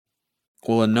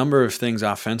Well, a number of things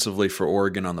offensively for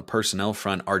Oregon on the personnel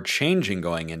front are changing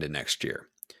going into next year.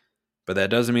 But that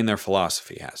doesn't mean their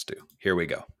philosophy has to. Here we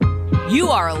go. You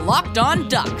are Locked On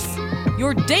Ducks,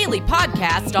 your daily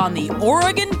podcast on the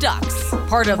Oregon Ducks,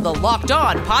 part of the Locked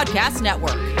On Podcast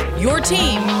Network, your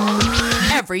team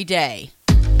every day.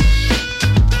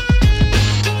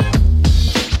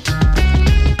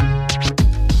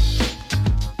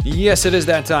 Yes, it is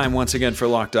that time once again for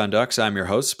Locked On Ducks. I'm your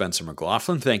host, Spencer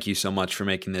McLaughlin. Thank you so much for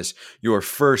making this your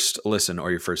first listen or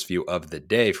your first view of the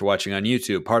day, for watching on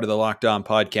YouTube, part of the Locked On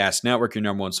Podcast Network, your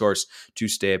number one source to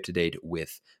stay up to date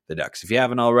with the Ducks. If you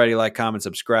haven't already, like, comment,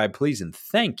 subscribe, please, and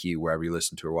thank you wherever you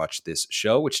listen to or watch this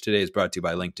show, which today is brought to you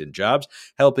by LinkedIn Jobs,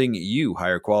 helping you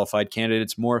hire qualified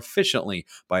candidates more efficiently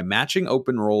by matching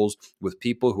open roles with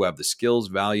people who have the skills,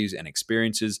 values, and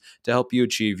experiences to help you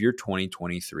achieve your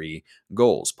 2023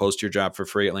 goals. Post your job for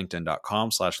free at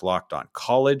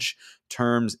linkedin.com/lockedoncollege.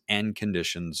 Terms and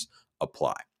conditions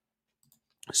apply.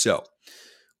 So,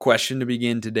 question to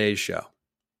begin today's show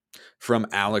from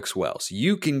Alex Wells.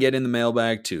 You can get in the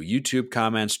mailbag too. YouTube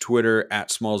comments, Twitter at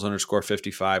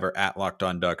Smalls_55 or at Locked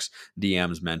On Ducks.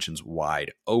 DMs mentions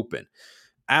wide open.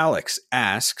 Alex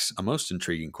asks a most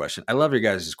intriguing question. I love your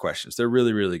guys' questions. They're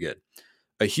really, really good.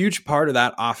 A huge part of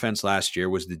that offense last year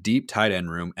was the deep tight end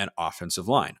room and offensive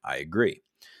line. I agree.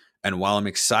 And while I'm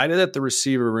excited that the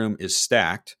receiver room is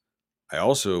stacked, I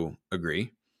also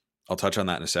agree. I'll touch on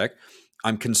that in a sec.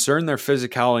 I'm concerned their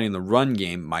physicality in the run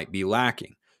game might be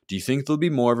lacking. Do you think there'll be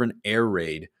more of an air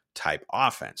raid type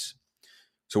offense?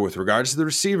 So with regards to the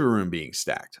receiver room being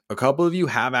stacked, a couple of you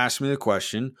have asked me the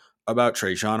question about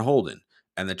Trayshawn Holden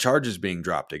and the charges being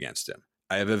dropped against him.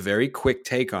 I have a very quick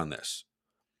take on this.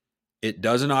 It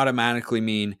doesn't automatically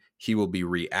mean he will be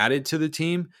re-added to the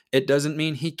team. It doesn't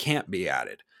mean he can't be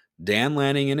added. Dan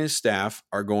Lanning and his staff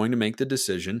are going to make the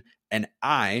decision, and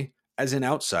I, as an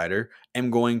outsider,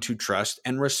 am going to trust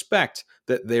and respect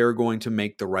that they are going to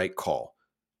make the right call.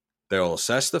 They'll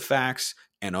assess the facts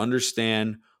and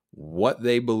understand what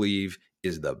they believe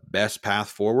is the best path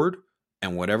forward.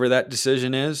 And whatever that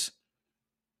decision is,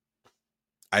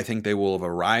 I think they will have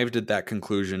arrived at that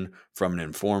conclusion from an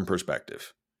informed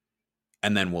perspective.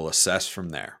 And then we'll assess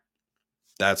from there.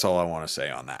 That's all I want to say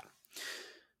on that.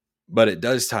 But it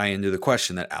does tie into the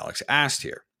question that Alex asked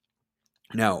here.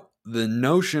 Now, the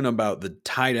notion about the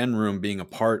tight end room being a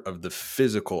part of the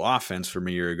physical offense from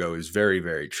a year ago is very,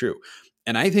 very true.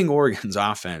 And I think Oregon's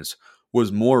offense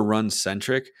was more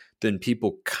run-centric than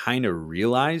people kind of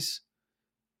realize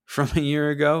from a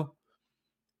year ago.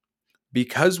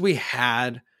 Because we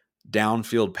had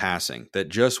downfield passing that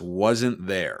just wasn't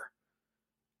there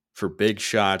for big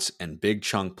shots and big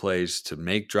chunk plays to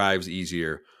make drives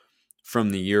easier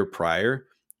from the year prior,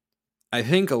 I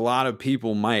think a lot of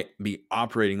people might be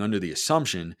operating under the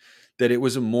assumption that it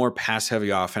was a more pass-heavy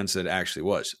offense than it actually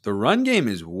was. The run game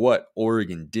is what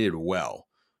Oregon did well,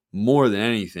 more than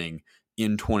anything,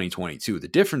 in 2022. The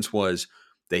difference was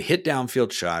they hit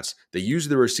downfield shots, they used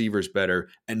the receivers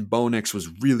better, and Bo Nix was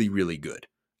really, really good.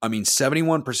 I mean,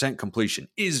 71% completion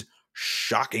is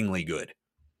shockingly good.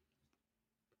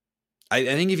 I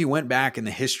think if you went back in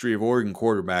the history of Oregon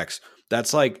quarterbacks,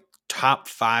 that's like top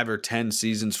 5 or 10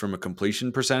 seasons from a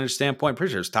completion percentage standpoint.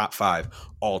 Pretty sure it's top 5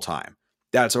 all time.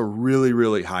 That's a really,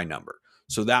 really high number.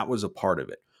 So that was a part of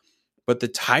it. But the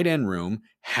tight end room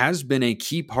has been a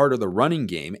key part of the running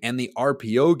game and the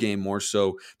RPO game, more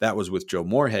so. That was with Joe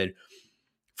Moorhead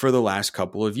for the last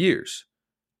couple of years.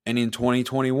 And in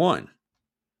 2021,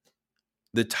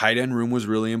 the tight end room was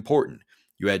really important.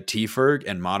 You had T-Ferg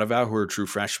and Matavao, who are true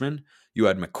freshmen. You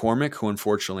had McCormick, who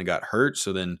unfortunately got hurt.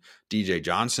 So then DJ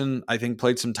Johnson, I think,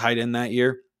 played some tight end that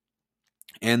year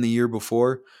and the year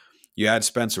before. You had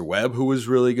Spencer Webb, who was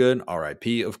really good.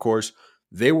 RIP, of course.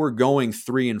 They were going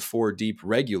 3 and 4 deep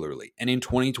regularly. And in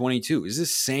 2022, it's the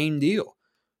same deal.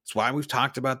 It's why we've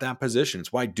talked about that position.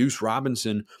 It's why Deuce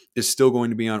Robinson is still going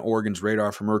to be on Oregon's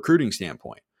radar from a recruiting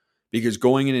standpoint. Because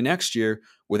going into next year,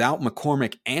 without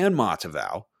McCormick and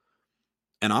Matavao,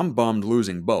 and I'm bummed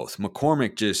losing both.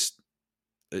 McCormick just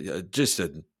a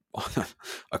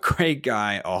great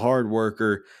guy, a hard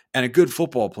worker, and a good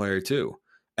football player too.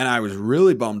 And I was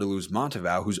really bummed to lose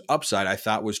Matavao, whose upside I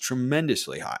thought was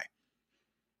tremendously high.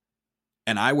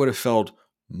 And I would have felt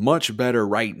much better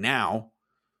right now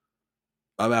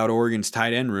about Oregon's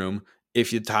tight end room if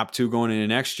the top 2 going into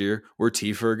next year were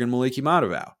T-Ferg and Maliki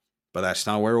Matavao. But that's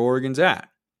not where Oregon's at.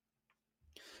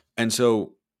 And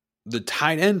so the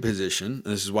tight end position,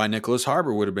 this is why Nicholas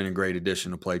Harbor would have been a great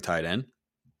addition to play tight end,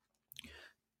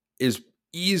 is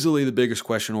easily the biggest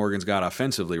question Oregon's got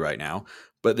offensively right now.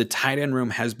 But the tight end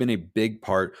room has been a big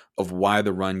part of why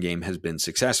the run game has been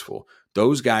successful.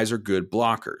 Those guys are good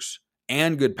blockers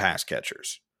and good pass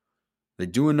catchers. They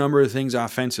do a number of things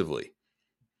offensively,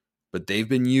 but they've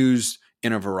been used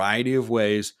in a variety of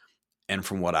ways. And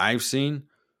from what I've seen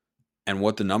and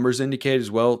what the numbers indicate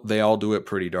as well, they all do it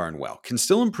pretty darn well. Can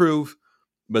still improve,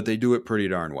 but they do it pretty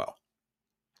darn well.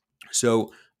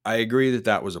 So I agree that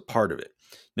that was a part of it.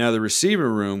 Now, the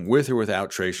receiver room, with or without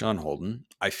Trayshawn Holden,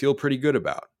 I feel pretty good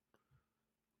about.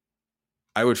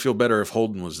 I would feel better if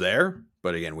Holden was there,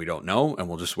 but again, we don't know, and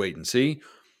we'll just wait and see.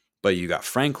 But you got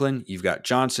Franklin, you've got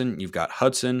Johnson, you've got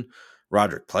Hudson.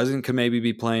 Roderick Pleasant could maybe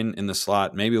be playing in the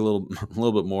slot, maybe a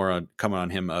little bit more coming on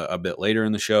him a bit later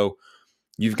in the show.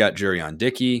 You've got Jerion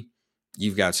Dickey.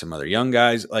 You've got some other young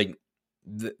guys. Like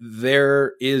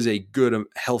there is a good,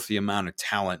 healthy amount of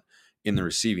talent in the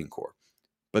receiving corps.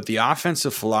 But the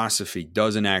offensive philosophy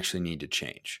doesn't actually need to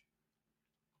change.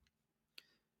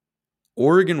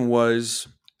 Oregon was,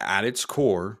 at its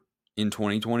core in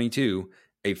 2022,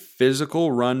 a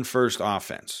physical run-first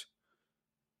offense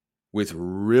with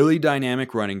really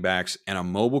dynamic running backs and a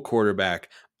mobile quarterback,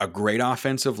 a great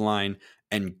offensive line,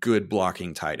 and good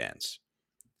blocking tight ends.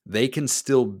 They can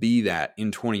still be that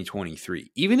in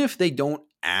 2023. Even if they don't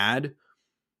add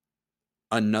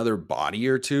another body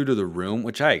or two to the room,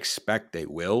 which I expect they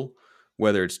will,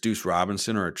 whether it's Deuce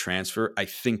Robinson or a transfer, I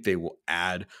think they will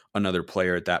add another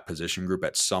player at that position group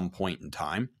at some point in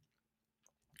time.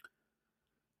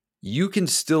 You can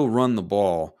still run the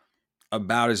ball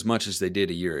about as much as they did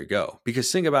a year ago. Because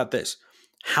think about this.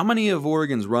 How many of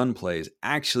Oregon's run plays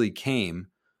actually came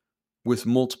with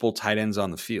multiple tight ends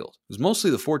on the field? It was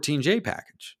mostly the 14J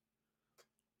package.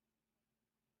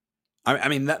 I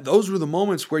mean, those were the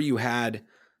moments where you had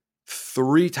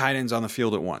 3 tight ends on the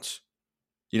field at once.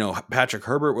 You know, Patrick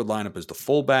Herbert would line up as the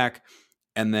fullback,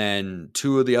 and then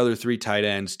 2 of the other 3 tight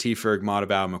ends, Tefurg,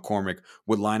 Monteval, and McCormick,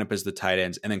 would line up as the tight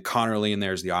ends, and then Connor Lee in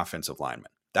there as the offensive lineman.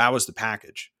 That was the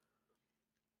package.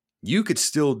 You could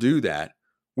still do that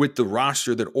with the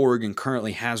roster that Oregon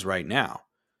currently has right now,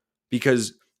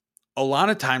 because a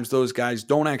lot of times those guys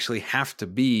don't actually have to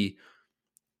be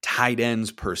tight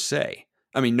ends per se.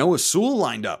 I mean, Noah Sewell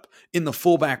lined up in the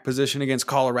fullback position against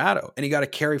Colorado, and he got a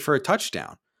carry for a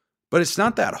touchdown. But it's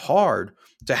not that hard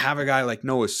to have a guy like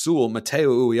Noah Sewell.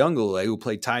 Mateo Uyunglele, who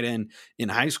played tight end in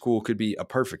high school, could be a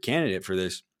perfect candidate for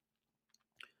this.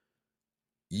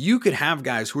 You could have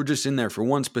guys who are just in there for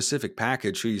one specific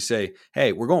package who you say,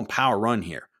 hey, we're going power run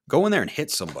here. Go in there and hit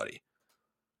somebody.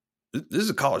 This is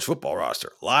a college football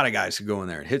roster. A lot of guys could go in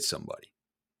there and hit somebody.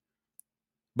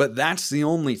 But that's the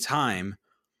only time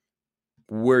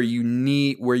where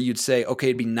you'd say, okay,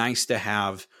 it'd be nice to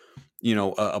have, you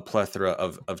know, a plethora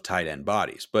of tight end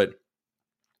bodies. But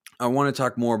I want to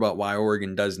talk more about why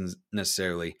Oregon doesn't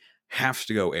necessarily have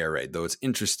to go air raid, though it's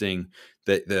interesting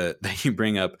that you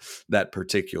bring up that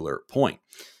particular point.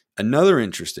 Another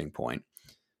interesting point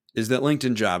is that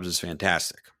LinkedIn Jobs is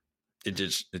fantastic. It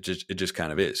just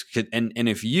kind of is. And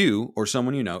if you or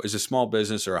someone you know is a small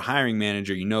business or a hiring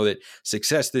manager, you know that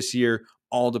success this year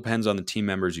all depends on the team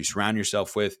members you surround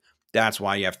yourself with. That's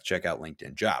why you have to check out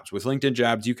LinkedIn Jobs. With LinkedIn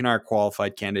Jobs, you can hire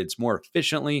qualified candidates more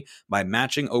efficiently by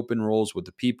matching open roles with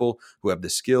the people who have the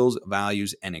skills,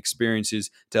 values, and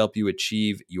experiences to help you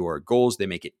achieve your goals. They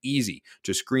make it easy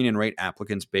to screen and rate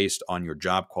applicants based on your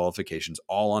job qualifications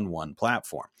all on one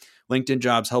platform. LinkedIn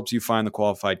Jobs helps you find the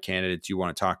qualified candidates you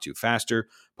want to talk to faster.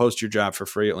 Post your job for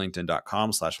free at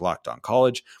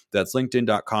linkedin.com/lockedoncollege. That's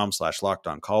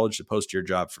linkedin.com/lockedoncollege to post your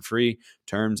job for free.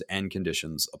 Terms and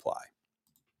conditions apply.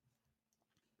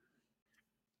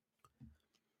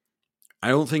 I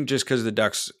don't think just because the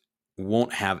Ducks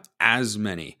won't have as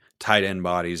many tight end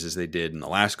bodies as they did in the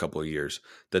last couple of years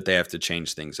that they have to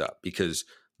change things up, because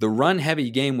the run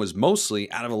heavy game was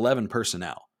mostly out of 11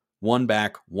 personnel, 1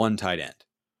 back, 1 tight end,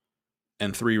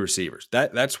 and 3 receivers.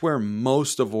 That's where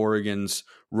most of Oregon's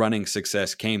running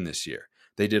success came this year.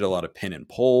 They did a lot of pin and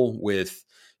pull with,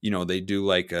 you know, they do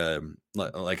like a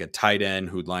tight end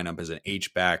who'd line up as an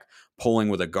H back, pulling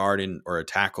with a guard in or a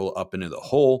tackle up into the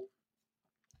hole.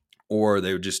 Or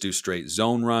they would just do straight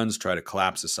zone runs, try to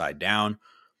collapse the side down.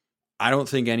 I don't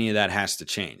think any of that has to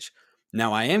change.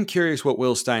 Now, I am curious what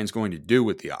Will Stein's going to do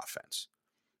with the offense.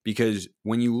 Because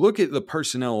when you look at the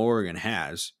personnel Oregon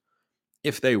has,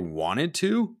 if they wanted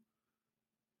to,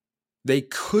 they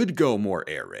could go more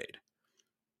air raid.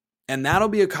 And that'll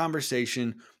be a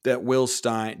conversation that Will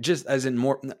Stein, just as in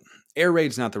more, air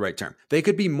raid's not the right term. They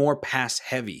could be more pass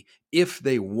heavy if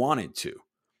they wanted to.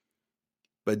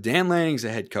 But Dan Lanning's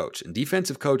a head coach, and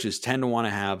defensive coaches tend to want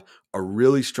to have a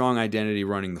really strong identity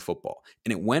running the football.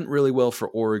 And it went really well for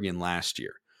Oregon last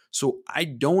year. So I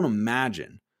don't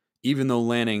imagine, even though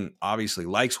Lanning obviously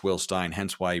likes Will Stein,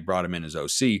 hence why he brought him in as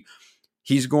OC,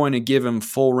 he's going to give him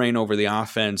full reign over the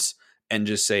offense and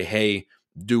just say, hey,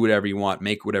 do whatever you want,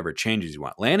 make whatever changes you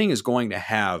want. Lanning is going to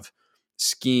have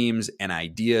schemes and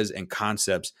ideas and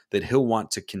concepts that he'll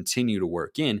want to continue to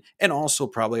work in, and also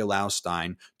probably allow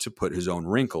Stein to put his own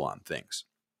wrinkle on things.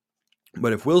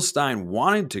 But if Will Stein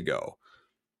wanted to go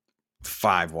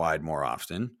 5 wide more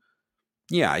often,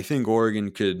 yeah, I think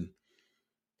Oregon could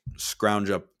scrounge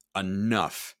up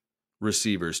enough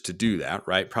receivers to do that,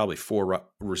 right? Probably 4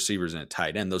 receivers and a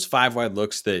tight end. Those 5 wide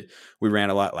looks that we ran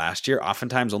a lot last year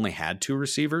oftentimes only had 2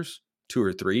 receivers, 2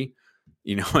 or 3.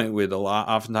 It would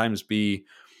oftentimes be,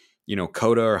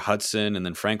 Coda or Hudson and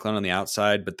then Franklin on the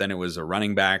outside, but then it was a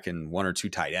running back and 1 or 2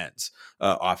 tight ends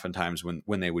oftentimes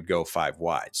when they would go 5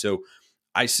 wide. So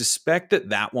I suspect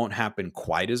that won't happen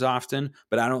quite as often,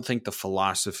 but I don't think the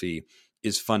philosophy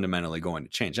is fundamentally going to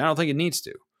change. I don't think it needs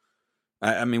to.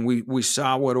 I mean, we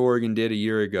saw what Oregon did a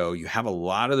year ago. You have a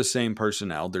lot of the same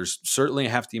personnel. There's certainly a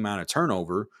hefty amount of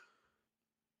turnover,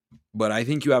 but I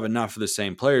think you have enough of the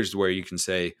same players to where you can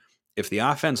say, if the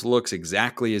offense looks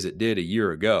exactly as it did a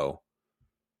year ago,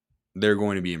 they're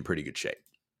going to be in pretty good shape.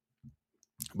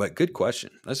 But good question.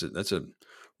 That's a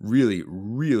really,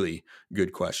 really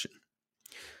good question.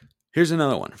 Here's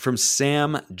another one from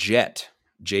Sam Jett,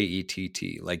 Jett,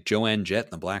 like Joanne Jett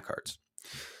and the Blackhearts.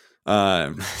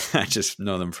 I just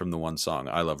know them from the one song,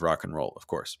 I Love Rock and Roll, of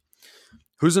course.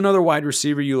 Who's another wide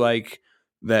receiver you like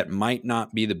that might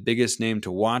not be the biggest name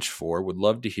to watch for? Would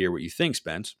love to hear what you think,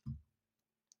 Spence.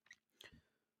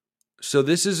 So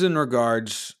this is in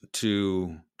regards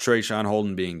to Trayshawn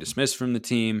Holden being dismissed from the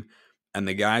team and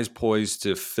the guys poised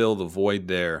to fill the void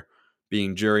there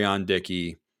being Jurion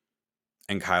Dickey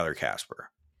and Kyler Casper.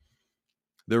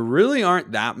 There really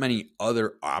aren't that many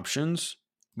other options,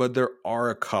 but there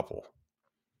are a couple.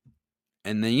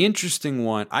 And the interesting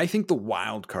one, I think the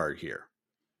wild card here,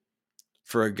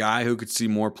 for a guy who could see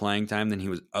more playing time than he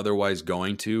was otherwise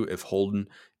going to if Holden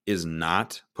is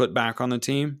not put back on the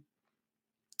team,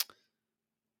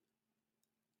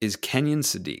 is Kenyon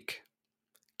Sadiq.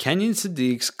 Kenyon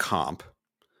Sadiq's comp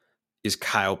is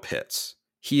Kyle Pitts.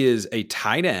 He is a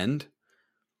tight end,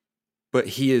 but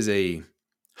he is a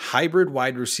hybrid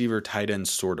wide receiver tight end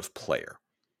sort of player.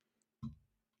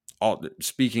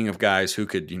 Speaking of guys who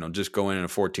could, just go in a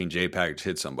 14J package,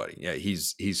 hit somebody. Yeah,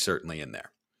 he's certainly in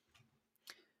there.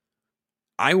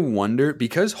 I wonder,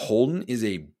 because Holden is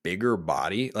a bigger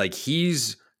body, like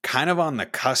he's kind of on the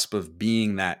cusp of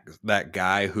being that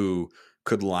guy who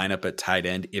could line up at tight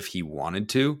end if he wanted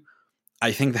to.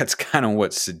 I think that's kind of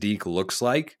what Sadiq looks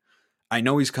like. I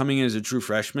know he's coming in as a true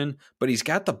freshman, but he's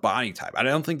got the body type. I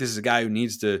don't think this is a guy who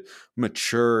needs to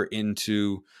mature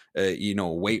into a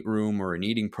weight room or an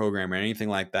eating program or anything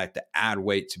like that to add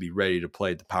weight to be ready to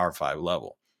play at the Power 5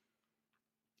 level.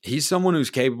 He's someone who's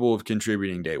capable of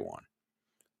contributing day one.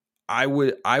 I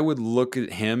would look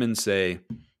at him and say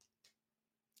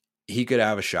he could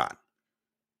have a shot.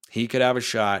 He could have a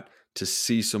shot to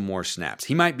see some more snaps.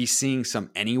 He might be seeing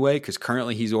some anyway, because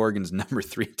currently he's Oregon's number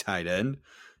 3 tight end.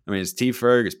 I mean, it's T.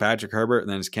 Ferg, it's Patrick Herbert, and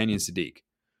then it's Kenyon Sadiq.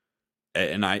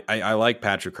 And I like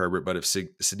Patrick Herbert, but if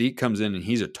Sadiq comes in and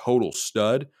he's a total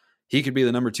stud, he could be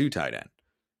the number 2 tight end.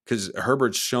 Because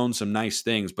Herbert's shown some nice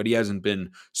things, but he hasn't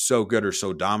been so good or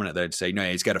so dominant that I'd say, no,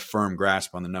 he's got a firm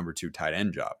grasp on the number 2 tight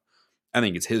end job. I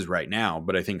think it's his right now,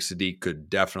 but I think Sadiq could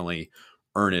definitely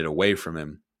earn it away from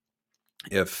him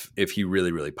if he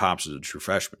really, really pops as a true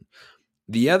freshman.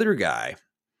 The other guy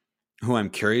who I'm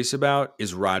curious about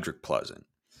is Roderick Pleasant.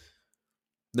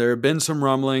 There have been some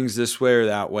rumblings this way or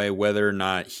that way, whether or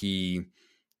not he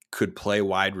could play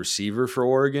wide receiver for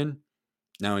Oregon.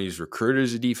 Now he's recruited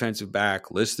as a defensive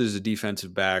back, listed as a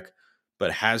defensive back,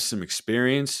 but has some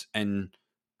experience and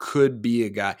could be a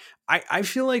guy. I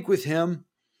feel like with him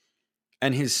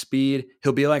and his speed,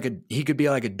 he could be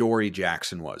like a Dory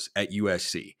Jackson was at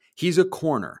USC. He's a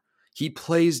corner. He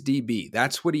plays DB.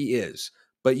 That's what he is.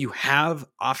 But you have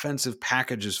offensive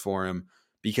packages for him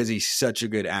because he's such a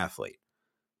good athlete.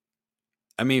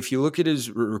 I mean, if you look at his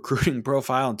recruiting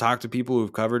profile and talk to people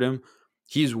who've covered him,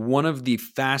 he's one of the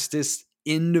fastest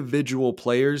individual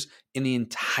players in the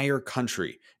entire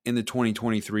country in the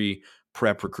 2023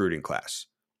 prep recruiting class.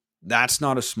 That's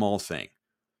not a small thing.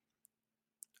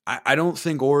 I don't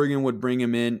think Oregon would bring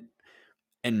him in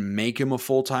and make him a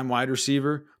full-time wide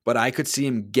receiver, but I could see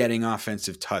him getting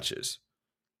offensive touches.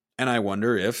 And I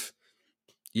wonder if,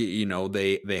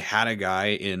 they had a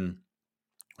guy in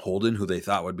Holden who they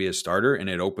thought would be a starter, and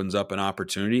it opens up an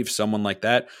opportunity if someone like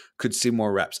that could see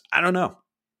more reps. I don't know.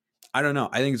 I don't know.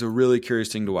 I think it's a really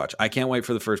curious thing to watch. I can't wait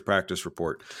for the first practice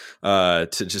report to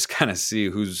just kind of see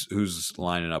who's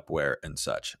lining up where and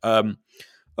such.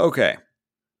 Okay,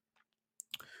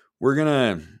 we're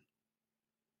gonna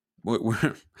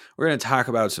talk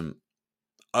about some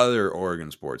other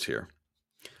Oregon sports here.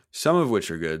 Some of which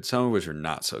are good, some of which are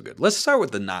not so good. Let's start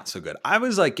with the not so good. I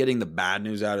was like getting the bad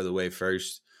news out of the way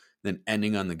first, then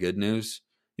ending on the good news.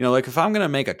 You know, like if I'm going to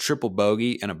make a triple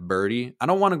bogey and a birdie, I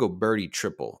don't want to go birdie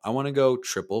triple. I want to go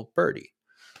triple birdie.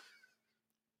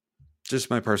 Just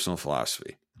my personal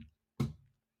philosophy.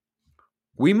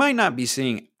 We might not be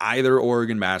seeing either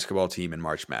Oregon basketball team in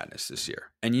March Madness this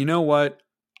year. And you know what?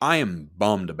 I am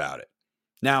bummed about it.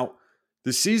 Now,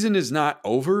 the season is not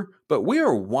over, but we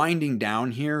are winding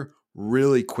down here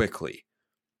really quickly.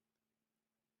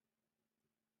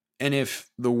 And if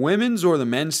the women's or the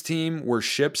men's team were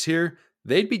ships here,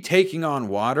 they'd be taking on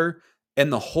water,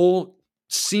 and the hole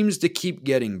seems to keep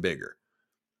getting bigger.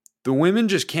 The women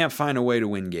just can't find a way to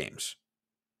win games.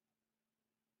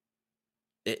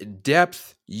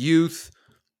 Depth, youth,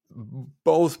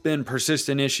 both been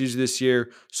persistent issues this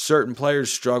year. Certain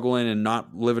players struggling and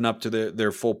not living up to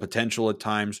their full potential at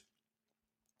times.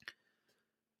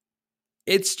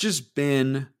 It's just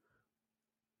been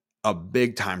a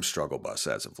big time struggle bus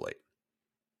as of late.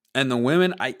 And the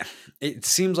women, it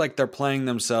seems like they're playing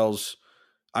themselves.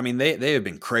 I mean, they have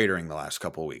been cratering the last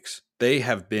couple of weeks. They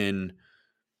have been,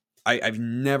 I've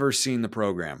never seen the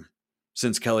program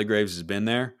since Kelly Graves has been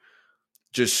there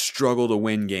just struggle to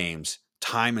win games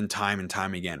time and time and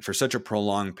time again for such a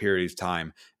prolonged period of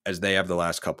time as they have the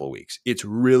last couple of weeks. It's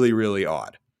really, really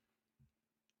odd.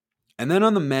 And then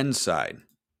on the men's side,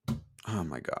 oh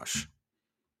my gosh.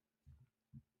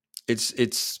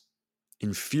 It's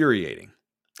infuriating.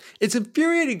 It's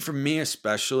infuriating for me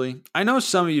especially. I know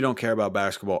some of you don't care about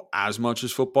basketball as much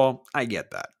as football. I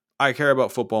get that. I care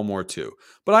about football more too.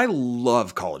 But I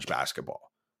love college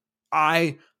basketball.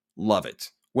 I love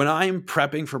it. When I'm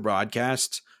prepping for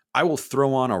broadcasts, I will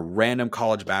throw on a random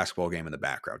college basketball game in the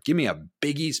background. Give me a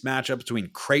Big East matchup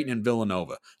between Creighton and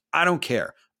Villanova. I don't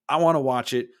care. I want to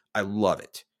watch it. I love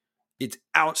it. It's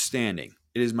outstanding.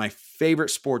 It is my favorite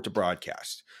sport to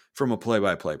broadcast from a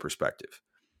play-by-play perspective.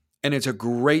 And it's a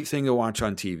great thing to watch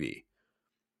on TV.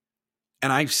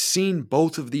 And I've seen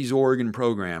both of these Oregon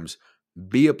programs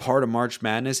be a part of March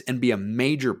Madness and be a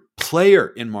major player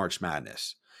in March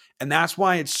Madness. And that's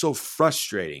why it's so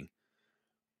frustrating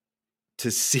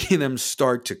to see them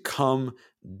start to come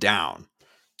down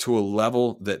to a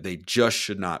level that they just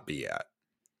should not be at.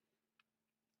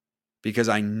 Because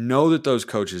I know that those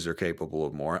coaches are capable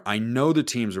of more. I know the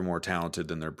teams are more talented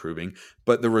than they're proving,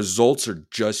 but the results are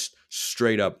just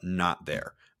straight up not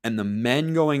there. And the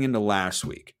men going into last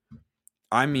week,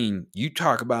 I mean, you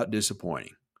talk about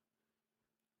disappointing.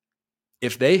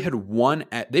 If they had won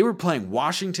they were playing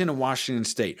Washington and Washington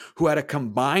State, who had a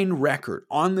combined record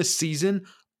on the season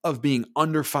of being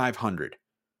under 500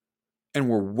 and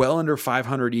were well under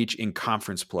 500 each in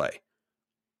conference play.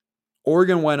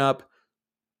 Oregon went up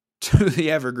to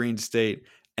the Evergreen State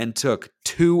and took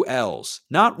 2 L's,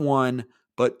 not 1,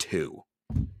 but 2,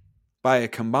 by a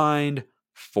combined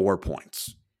 4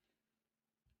 points.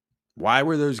 Why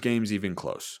were those games even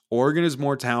close? Oregon is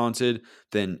more talented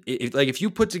than, if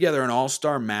you put together an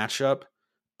all-star matchup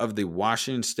of the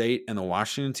Washington State and the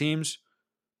Washington teams,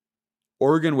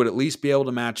 Oregon would at least be able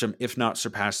to match them, if not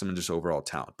surpass them in just overall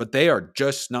talent. But they are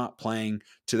just not playing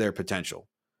to their potential.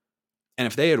 And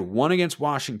if they had won against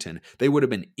Washington, they would have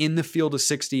been in the field of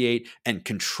 68 and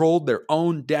controlled their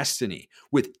own destiny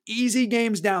with easy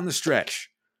games down the stretch.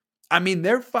 I mean,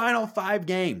 their final 5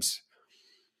 games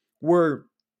were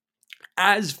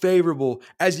as favorable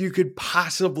as you could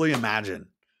possibly imagine.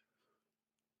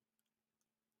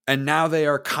 And now they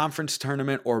are conference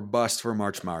tournament or bust for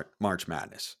March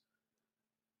Madness.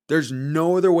 There's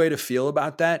no other way to feel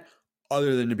about that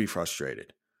other than to be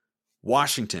frustrated.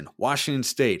 Washington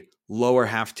State, lower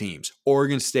half teams.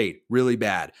 Oregon State, really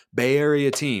bad. Bay Area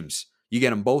teams, you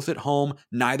get them both at home.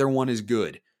 Neither one is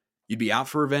good. You'd be out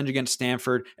for revenge against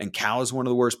Stanford, and Cal is one of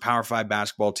the worst Power 5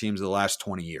 basketball teams of the last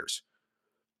 20 years.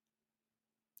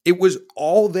 It was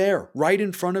all there, right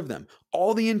in front of them.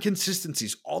 All the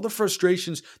inconsistencies, all the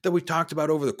frustrations that we talked about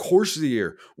over the course of the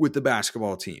year with the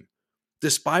basketball team.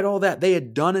 Despite all that, they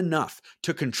had done enough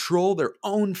to control their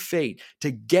own fate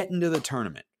to get into the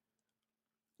tournament,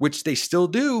 which they still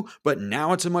do, but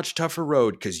now it's a much tougher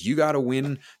road because you got to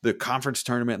win the conference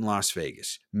tournament in Las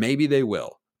Vegas. Maybe they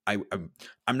will.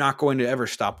 I'm not going to ever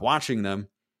stop watching them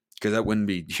because that wouldn't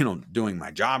be, doing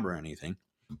my job or anything.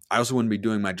 I also wouldn't be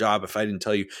doing my job if I didn't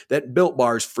tell you that Built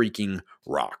Bars freaking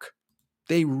rock.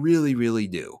 They really, really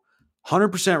do.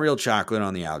 100% real chocolate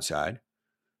on the outside,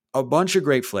 a bunch of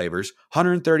great flavors,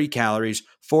 130 calories,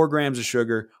 4 grams of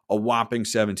sugar, a whopping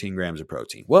 17 grams of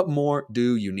protein. What more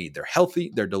do you need? They're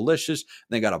healthy, they're delicious,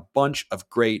 and they got a bunch of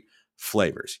great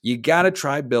flavors. You got to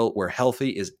try Built, where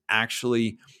healthy is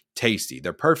actually tasty.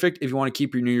 They're perfect if you want to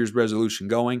keep your New Year's resolution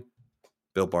going.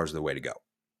 Built Bars are the way to go.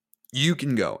 You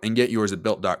can go and get yours at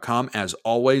Built.com as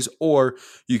always, or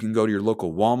you can go to your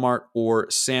local Walmart or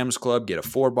Sam's Club, get a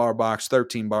 4-bar box,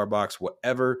 13-bar box,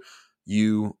 whatever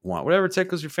you want. Whatever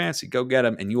tickles your fancy, go get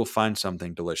them, and you will find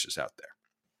something delicious out there.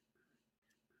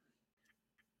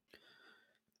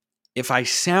 If I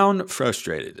sound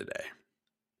frustrated today,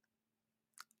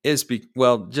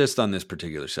 just on this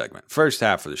particular segment. First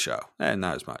half of the show,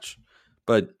 not as much.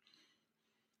 But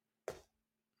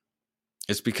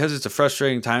it's because it's a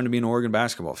frustrating time to be an Oregon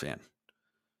basketball fan.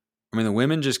 I mean, the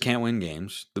women just can't win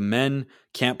games. The men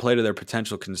can't play to their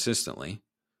potential consistently.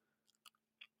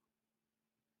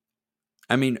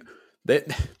 I mean, they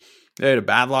had a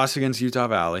bad loss against Utah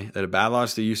Valley. They had a bad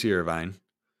loss to UC Irvine.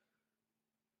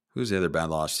 Who's the other bad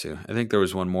loss to? I think there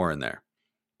was one more in there.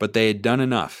 But they had done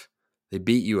enough. They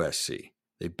beat USC.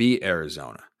 They beat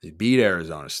Arizona. They beat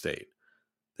Arizona State.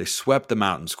 They swept the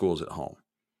mountain schools at home.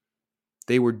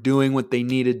 They were doing what they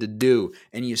needed to do,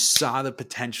 and you saw the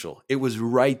potential. It was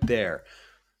right there.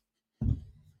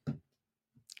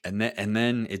 And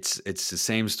then it's the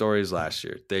same story as last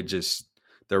year.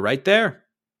 They're right there,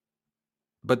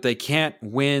 but they can't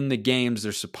win the games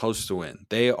they're supposed to win.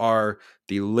 They are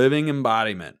the living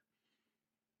embodiment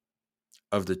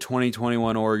of the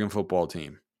 2021 Oregon football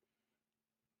team.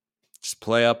 Just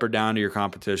play up or down to your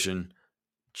competition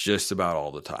just about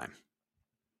all the time.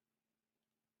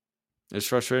 It's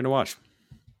frustrating to watch.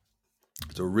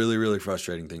 It's a really, really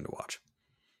frustrating thing to watch.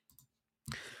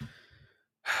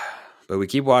 But we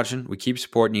keep watching. We keep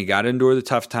supporting. You got to endure the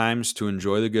tough times to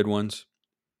enjoy the good ones.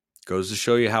 Goes to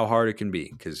show you how hard it can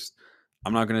be, because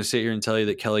I'm not going to sit here and tell you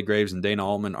that Kelly Graves and Dana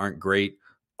Altman aren't great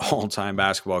all-time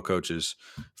basketball coaches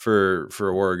for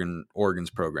Oregon's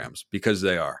programs, because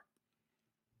they are.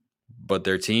 But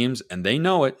their teams, and they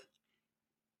know it.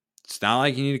 It's not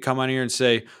like you need to come on here and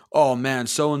say, oh man,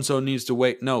 so-and-so needs to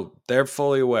wait. No, they're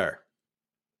fully aware.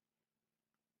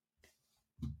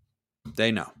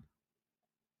 They know.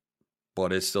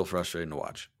 But it's still frustrating to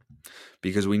watch,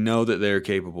 because we know that they're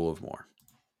capable of more.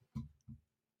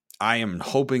 I am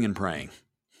hoping and praying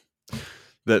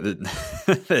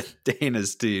that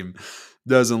Dana's team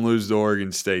doesn't lose to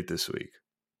Oregon State this week.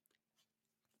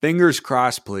 Fingers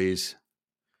crossed, please,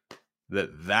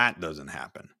 that doesn't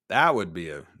happen. That would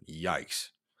be a yikes.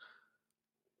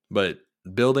 But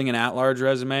building an at-large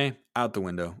resume, out the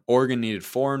window. Oregon needed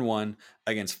 4-1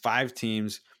 against 5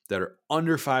 teams that are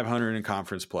under 500 in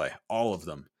conference play, all of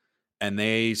them. And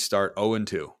they start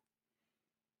 0-2.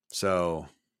 So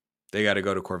they got to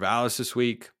go to Corvallis this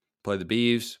week, play the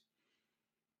Beavs.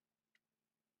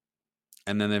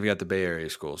 And then they've got the Bay Area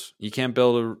schools. You can't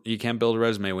build a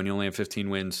resume when you only have 15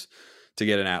 wins to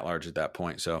get an at-large at that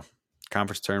point. So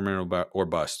conference tournament or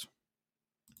bust.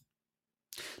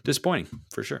 Disappointing,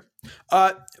 for sure.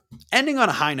 Ending on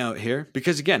a high note here,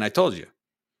 because again, I told you,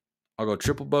 I'll go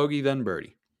triple bogey, then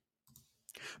birdie.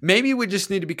 Maybe we just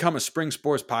need to become a spring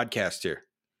sports podcast here.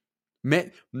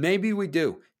 Maybe we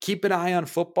do. Keep an eye on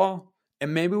football,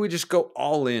 and maybe we just go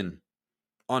all in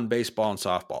on baseball and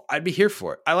softball. I'd be here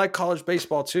for it. I like college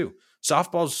baseball too.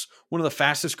 Softball's one of the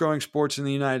fastest growing sports in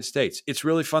the United States. It's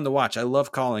really fun to watch. I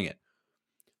love calling it.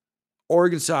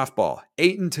 Oregon softball,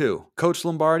 8-2. Coach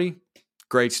Lombardi,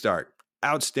 great start.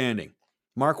 Outstanding.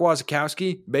 Mark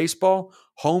Wasikowski, baseball,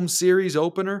 home series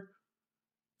opener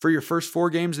for your first 4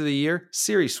 games of the year.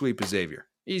 Series sweep of Xavier.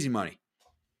 Easy money.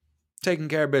 Taking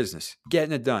care of business.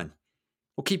 Getting it done.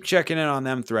 We'll keep checking in on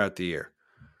them throughout the year,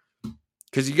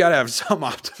 because you got to have some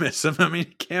optimism. I mean,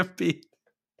 it can't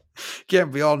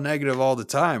be all negative all the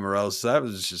time, or else that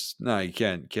was just, no, you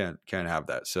can't have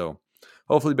that. So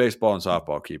hopefully baseball and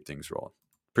softball keep things rolling.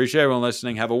 Appreciate everyone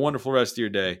listening. Have a wonderful rest of your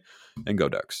day, and go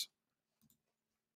Ducks.